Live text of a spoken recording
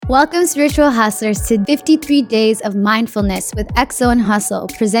Welcome, spiritual hustlers, to 53 Days of Mindfulness with XO and Hustle,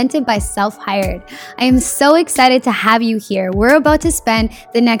 presented by Self Hired. I am so excited to have you here. We're about to spend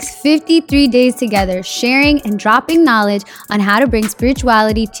the next 53 days together, sharing and dropping knowledge on how to bring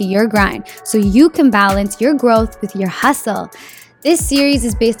spirituality to your grind so you can balance your growth with your hustle. This series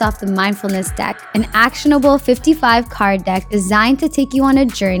is based off the Mindfulness Deck, an actionable 55 card deck designed to take you on a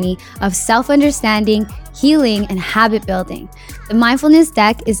journey of self-understanding, healing, and habit building. The Mindfulness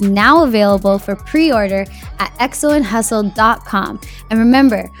Deck is now available for pre-order at xoandhustle.com. And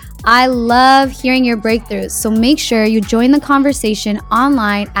remember, I love hearing your breakthroughs, so make sure you join the conversation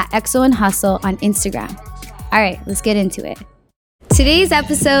online at XO and Hustle on Instagram. All right, let's get into it. Today's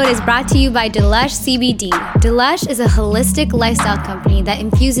episode is brought to you by Delush CBD. Delush is a holistic lifestyle company that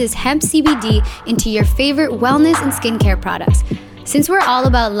infuses hemp CBD into your favorite wellness and skincare products. Since we're all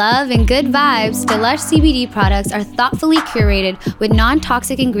about love and good vibes, Delush CBD products are thoughtfully curated with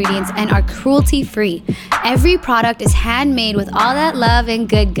non-toxic ingredients and are cruelty-free. Every product is handmade with all that love and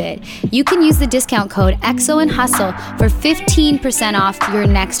good. You can use the discount code XO and Hustle for 15% off your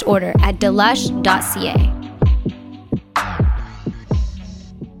next order at delush.ca.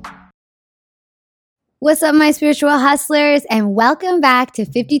 What's up, my spiritual hustlers, and welcome back to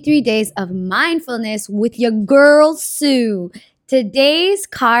 53 Days of Mindfulness with your girl, Sue. Today's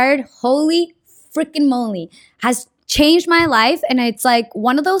card, holy freaking moly, has changed my life, and it's like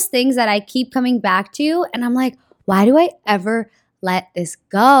one of those things that I keep coming back to, and I'm like, why do I ever let this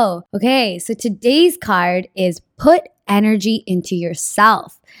go? Okay, so today's card is put energy into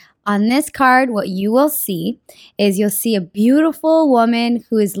yourself. On this card, what you will see is you'll see a beautiful woman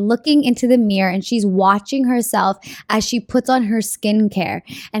who is looking into the mirror and she's watching herself as she puts on her skincare.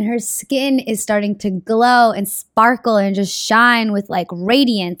 And her skin is starting to glow and sparkle and just shine with like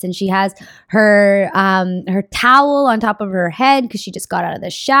radiance. And she has her towel on top of her head because she just got out of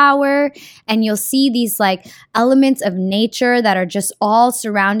the shower. And you'll see these like elements of nature that are just all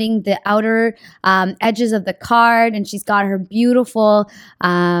surrounding the outer edges of the card. And she's got her beautiful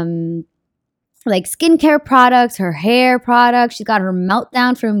like skincare products, her hair products. She's got her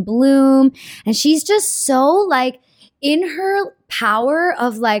Meltdown from Bloom. And she's just so like in her power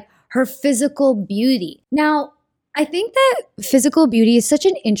of like her physical beauty. Now, I think that physical beauty is such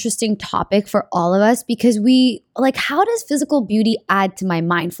an interesting topic for all of us because we like, how does physical beauty add to my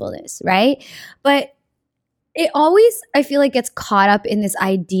mindfulness, right? But it always, I feel like, gets caught up in this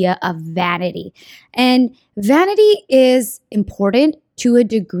idea of vanity. And vanity is important to a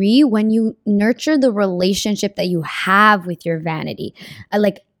degree when you nurture the relationship that you have with your vanity.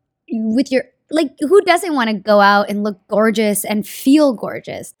 Who doesn't want to go out and look gorgeous and feel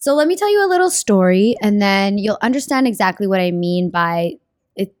gorgeous? So let me tell you a little story, and then you'll understand exactly what I mean by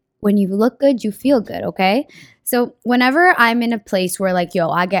it. When you look good, you feel good, okay? So whenever I'm in a place where like,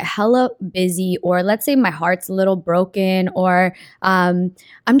 I get hella busy, or let's say my heart's a little broken, or I'm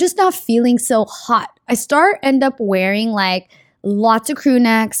just not feeling so hot, I end up wearing like lots of crew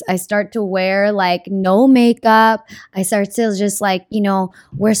necks. I start to wear like no makeup. I start to just like,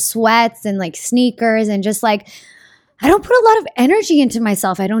 wear sweats and like sneakers and just like, I don't put a lot of energy into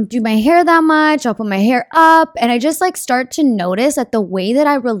myself. I don't do my hair that much. I'll put my hair up, and I just like start to notice that the way that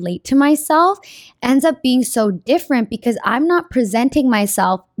I relate to myself ends up being so different because I'm not presenting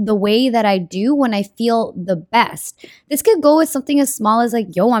myself the way that I do when I feel the best. This could go with something as small as like,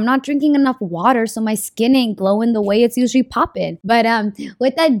 I'm not drinking enough water, so my skin ain't glowing the way it's usually popping. But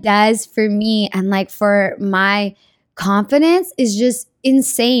what that does for me and like for my confidence is just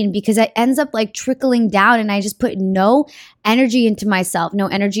insane because it ends up like trickling down, and I just put no energy into myself, no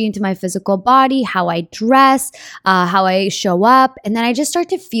energy into my physical body, how I dress, how I show up. And then I just start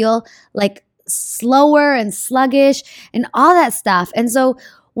to feel like slower and sluggish and all that stuff. And so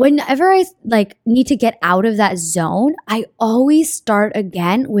whenever I like need to get out of that zone, I always start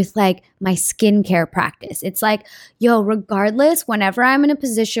again with like my skincare practice. It's like, regardless, whenever I'm in a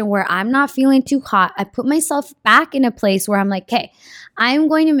position where I'm not feeling too hot, I put myself back in a place where I'm like, okay, I'm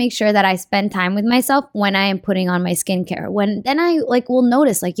going to make sure that I spend time with myself when I am putting on my skincare. Then I like will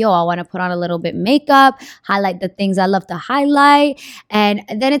notice like, I want to put on a little bit makeup, highlight the things I love to highlight. And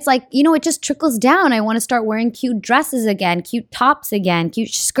then it's like, it just trickles down. I want to start wearing cute dresses again, cute tops again, cute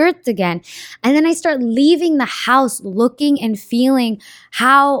skirts again. And then I start leaving the house looking and feeling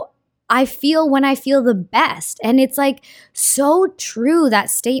how I feel when I feel the best. And it's like so true, that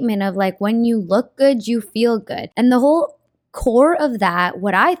statement of like, when you look good, you feel good. And the whole core of that,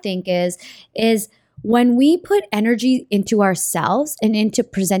 what I think is when we put energy into ourselves and into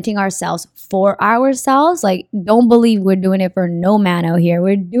presenting ourselves for ourselves, like, don't believe we're doing it for no man out here.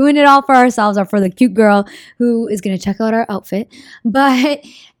 We're doing it all for ourselves or for the cute girl who is going to check out our outfit. But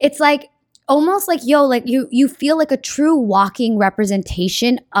it's like, almost like, yo, like you feel like a true walking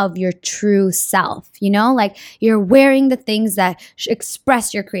representation of your true self, you know? Like you're wearing the things that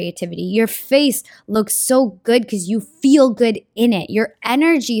express your creativity. Your face looks so good because you feel good in it. Your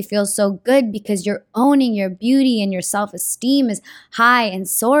energy feels so good because you're owning your beauty and your self-esteem is high and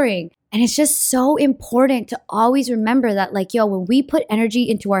soaring. And it's just so important to always remember that, like, yo, when we put energy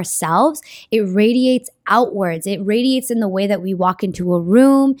into ourselves, it radiates outwards. It radiates in the way that we walk into a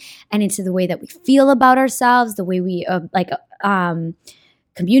room and into the way that we feel about ourselves, the way we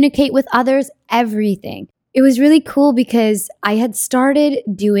communicate with others, everything. It was really cool because I had started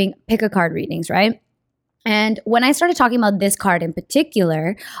doing pick a card readings, right? And when I started talking about this card in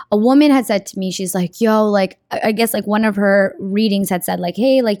particular, a woman had said to me, she's like, yo, like, I guess like one of her readings had said like,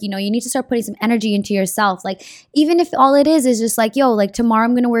 hey, like, you know, you need to start putting some energy into yourself. Like, even if all it is just like, yo, like tomorrow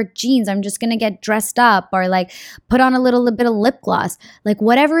I'm going to wear jeans. I'm just going to get dressed up or like put on a little bit of lip gloss, like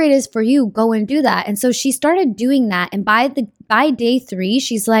whatever it is for you, go and do that. And so she started doing that. And by day 3,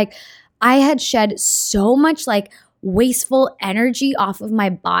 she's like, I had shed so much like wasteful energy off of my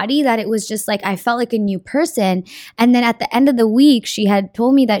body that it was just like I felt like a new person. And then at the end of the week, she had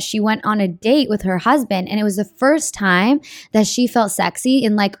told me that she went on a date with her husband, and it was the first time that she felt sexy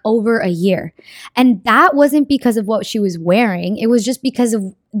in like over a year. And that wasn't because of what she was wearing. It was just because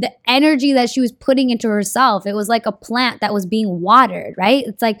of the energy that she was putting into herself. It was like a plant that was being watered, right?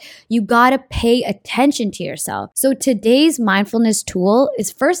 It's like you gotta pay attention to yourself. So today's mindfulness tool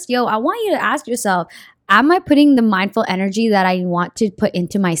is first, yo, I want you to ask yourself, am I putting the mindful energy that I want to put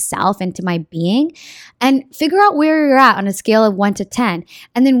into myself, into my being? And figure out where you're at on a scale of 1 to 10.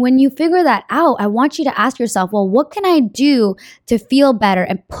 And then when you figure that out, I want you to ask yourself, well, what can I do to feel better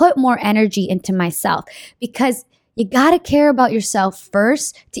and put more energy into myself? Because you got to care about yourself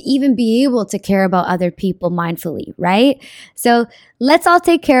first to even be able to care about other people mindfully, right? So let's all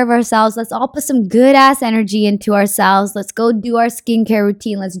take care of ourselves. Let's all put some good ass energy into ourselves. Let's go do our skincare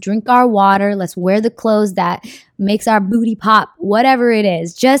routine. Let's drink our water. Let's wear the clothes that makes our booty pop, whatever it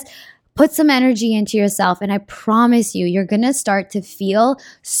is. Just put some energy into yourself, and I promise you, you're going to start to feel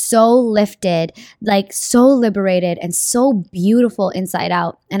so lifted, like so liberated and so beautiful inside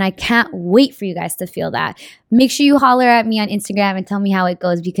out. And I can't wait for you guys to feel that. Make sure you holler at me on Instagram and tell me how it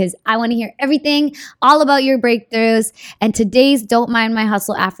goes, because I want to hear everything all about your breakthroughs. And today's Don't Mind My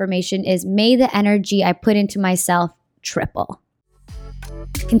Hustle affirmation is, may the energy I put into myself triple.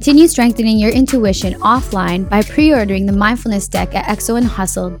 Continue strengthening your intuition offline by pre-ordering the mindfulness deck at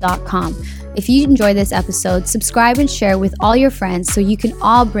xoandhustle.com. If you enjoyed this episode, subscribe and share with all your friends so you can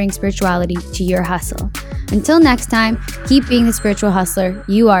all bring spirituality to your hustle. Until next time, keep being the spiritual hustler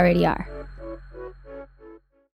you already are.